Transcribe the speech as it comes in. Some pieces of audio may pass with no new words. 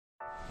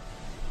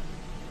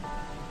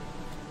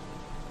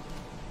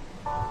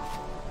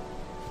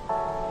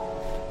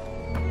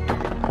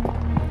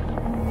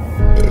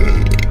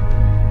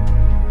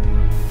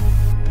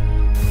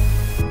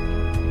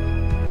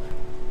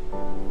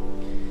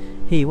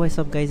Hey, what's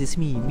up guys, it's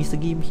me, Mr.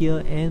 Game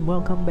here, and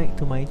welcome back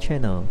to my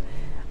channel.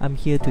 I'm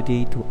here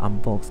today to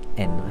unbox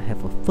and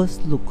have a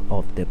first look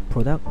of the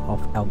product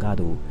of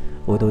Elgato.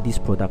 Although this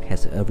product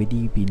has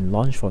already been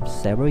launched for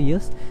several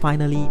years,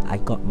 finally I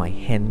got my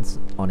hands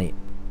on it.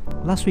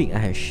 Last week I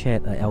had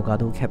shared an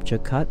Elgato capture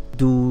card.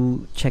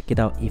 Do check it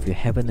out if you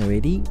haven't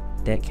already.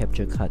 That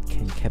capture card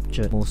can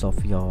capture most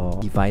of your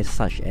device,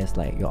 such as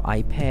like your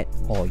iPad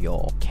or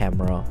your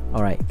camera.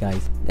 Alright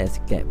guys, let's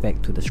get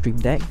back to the Stream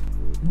Deck.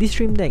 This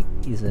Stream Deck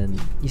is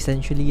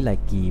essentially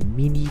like a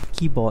mini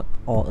keyboard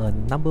or a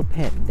number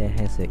pad that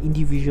has an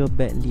individual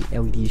backlit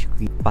LED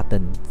screen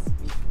buttons.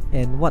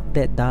 And what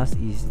that does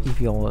is,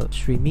 if you're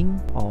streaming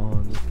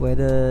on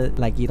whether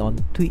like it on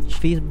Twitch,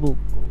 Facebook,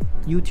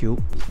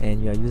 YouTube,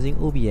 and you are using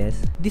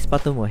OBS, this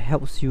button will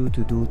help you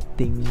to do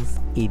things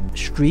in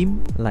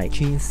stream, like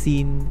change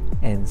scene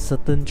and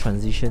certain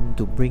transition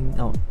to bring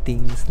out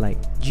things like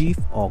GIF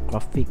or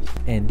graphic,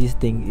 and this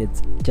thing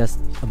is just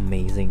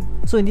amazing.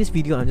 So in this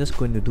video I'm just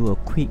going to do a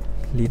quick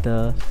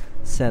little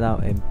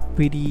setup, and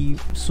pretty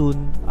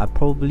soon,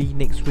 probably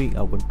next week,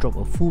 I will drop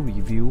a full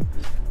review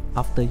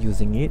after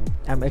using it.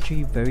 I'm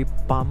actually very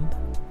pumped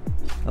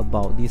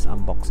about this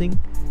unboxing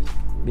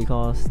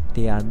because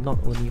they are not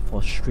only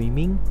for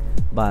streaming,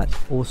 but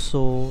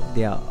also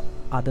there are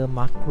other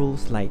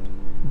macros like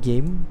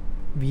game,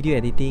 video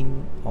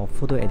editing or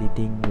photo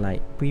editing like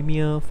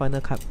Premiere,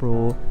 Final Cut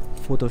Pro,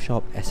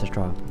 Photoshop,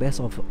 etc. Best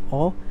of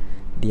all,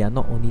 they are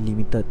not only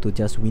limited to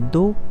just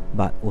Windows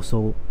but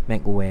also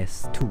Mac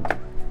OS too.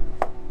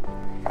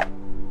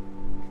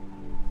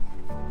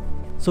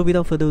 So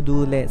without further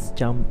ado, let's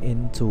jump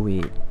into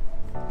it.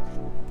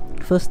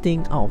 First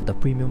thing out of the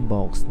premium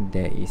box,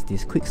 there is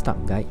this quick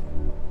start guide.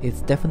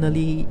 It's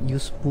definitely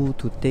useful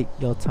to take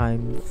your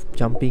time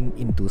jumping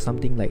into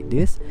something like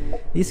this.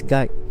 This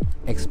guide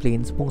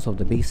explains most of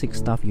the basic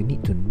stuff you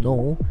need to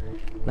know,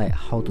 like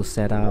how to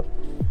set up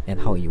and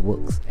how it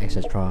works,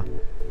 etc.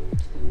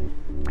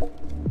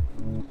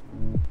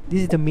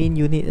 This is the main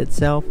unit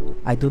itself.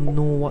 I don't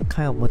know what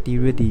kind of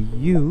material they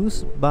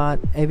use, but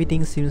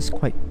everything seems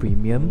quite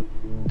premium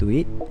to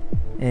it.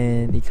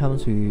 And it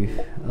comes with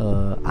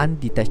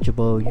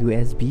undetachable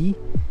USB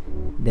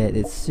that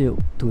is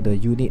sealed to the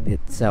unit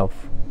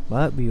itself,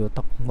 but we will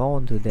talk more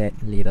onto that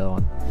later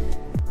on.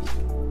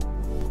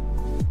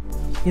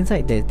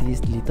 Inside there's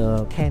this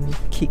little 10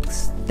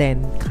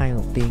 kickstand kind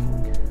of thing,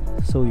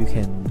 so you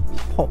can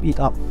pop it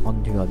up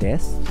onto your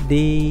desk.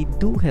 They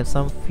do have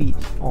some feet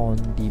on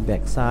the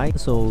back side,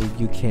 so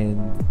you can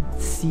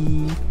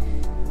see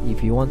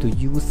if you want to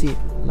use it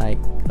like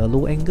a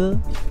low angle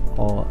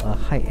or a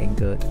high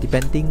angle,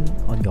 depending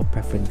on your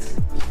preference.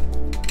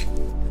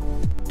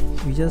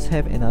 We just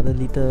have another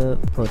little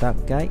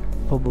product guide.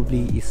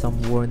 Probably is some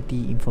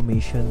warranty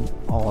information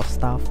or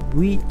stuff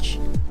which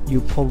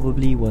you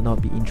probably will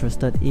not be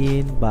interested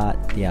in, but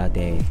they are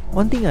there.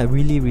 One thing I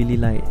really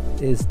like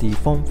is the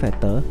form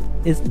factor.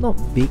 It's not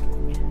big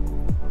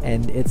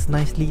and it's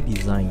nicely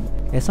designed.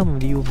 As some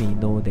of you may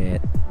know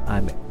that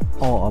I'm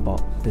all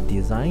about the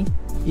design.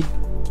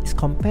 It's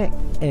compact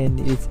and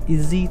it's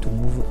easy to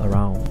move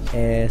around.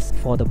 As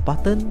for the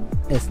button,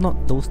 it's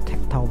not those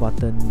tactile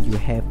button you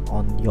have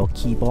on your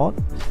keyboard,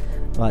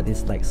 but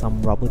it's like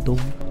some rubber dome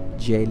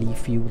jelly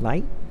feel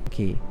like.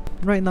 Okay,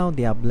 right now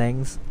they are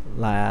blanks,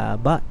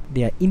 but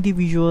they are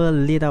individual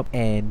lit up,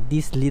 and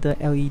this little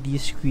LED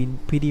screen,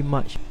 pretty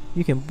much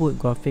you can put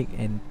graphic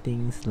and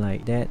things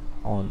like that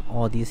on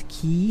all these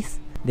keys.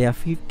 There are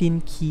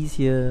 15 keys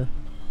here,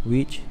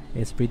 which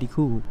is pretty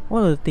cool.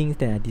 One of the things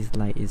that I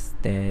dislike is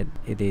that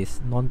it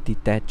is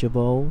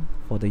non-detachable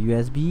for the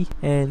USB,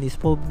 and it's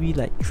probably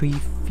like 3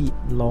 feet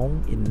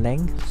long in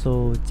length,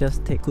 so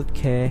just take good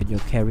care when you're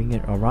carrying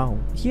it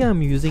around. Here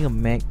I'm using a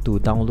Mac to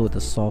download the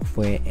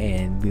software,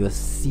 and we'll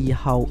see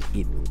how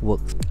it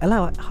works. I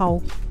like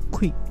how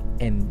quick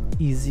and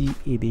easy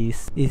it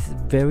is. It's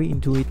very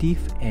intuitive,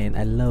 and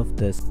I love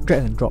the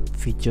drag and drop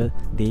feature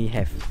they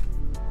have.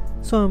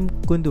 So I'm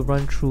going to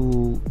run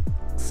through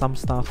some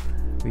stuff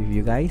with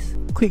you guys.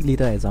 Quick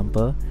little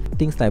example,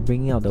 things like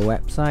bringing out the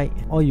website.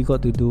 All you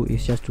got to do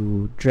is just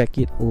to drag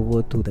it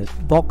over to the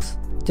box,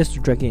 just to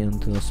drag it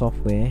into the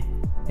software,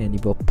 and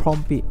it will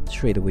prompt it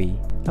straight away.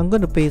 I'm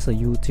going to paste a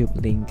YouTube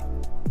link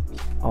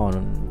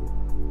on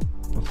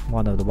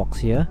one of the box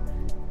here,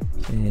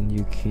 and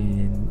you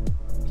can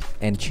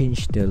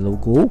change the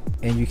logo,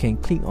 and you can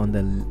click on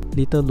the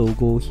little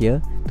logo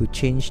here to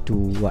change to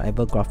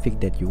whatever graphic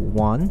that you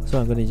want. So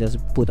I'm going to just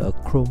put a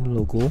Chrome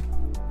logo,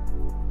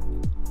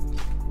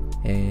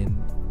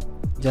 and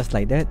just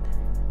like that,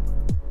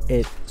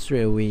 it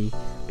straight away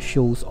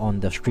shows on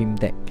the Stream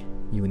Deck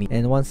unit.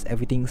 And once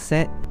everything's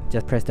set,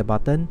 just press the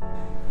button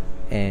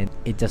and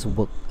it just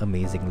worked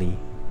amazingly.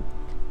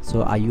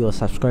 So are you a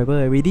subscriber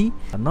already?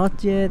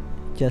 Not yet?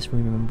 Just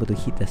remember to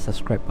hit the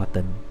subscribe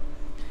button.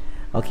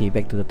 Okay,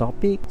 back to the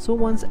topic. So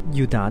once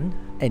you're done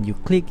and you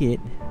click it,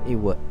 it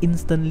will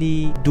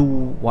instantly do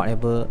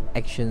whatever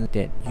action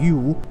that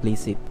you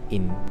place it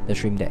in the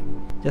Stream Deck.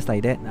 Just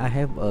like that, I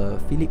have a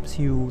Philips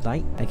Hue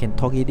light. I can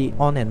toggle it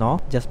on and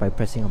off just by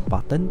pressing a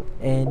button,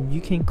 and you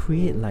can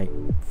create like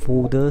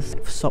folders,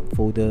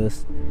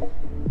 subfolders,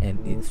 and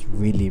it's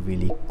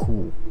really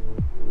cool.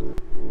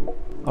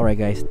 Alright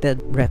guys,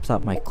 that wraps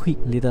up my quick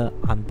little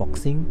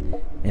unboxing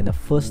and the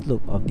first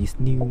look of this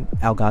new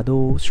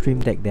Elgato Stream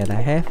Deck that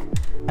I have.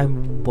 I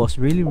was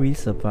really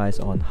surprised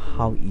on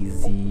how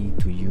easy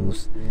to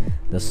use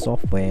the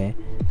software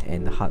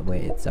and the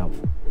hardware itself.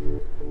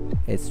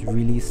 It's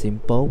really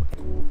simple,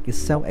 it's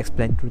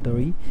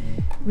self-explanatory,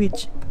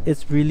 which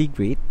is really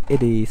great.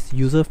 It is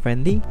user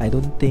friendly. I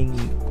don't think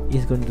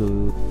it's going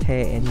to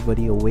tear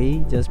anybody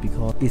away just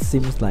because it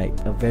seems like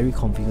a very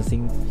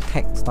confusing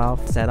tech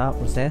stuff setup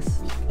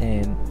process,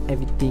 and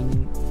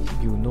everything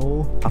you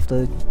know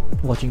after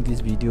watching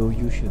this video,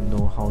 you should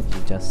know how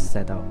to just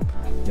set up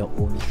your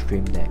own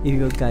Stream Deck. If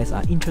you guys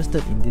are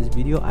interested in this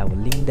video, I will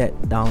link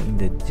that down in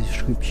the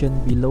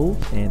description below,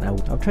 and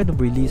I'll try to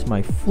release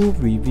my full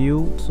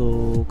review,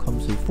 so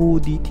comes with full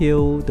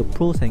detail, the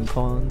pros and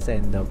cons,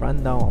 and the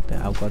rundown of the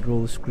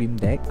Elgato Stream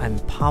Deck. I'm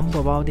pumped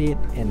about it,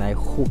 and I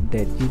hope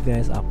that you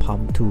guys are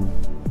pumped too.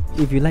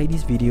 If you like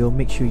this video,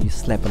 make sure you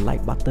slap a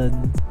like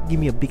button, give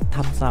me a big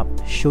thumbs up,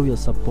 show your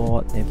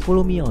support, and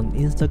follow me on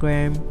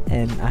Instagram.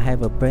 And I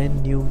have a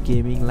brand new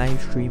gaming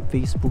live stream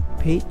Facebook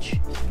page,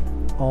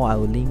 or I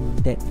will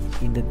link that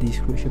in the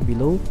description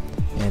below.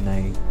 And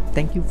I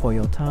thank you for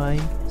your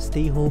time.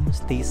 Stay home,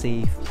 stay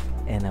safe,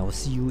 and I will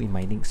see you in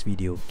my next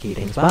video. Okay,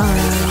 thanks,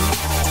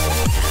 bye.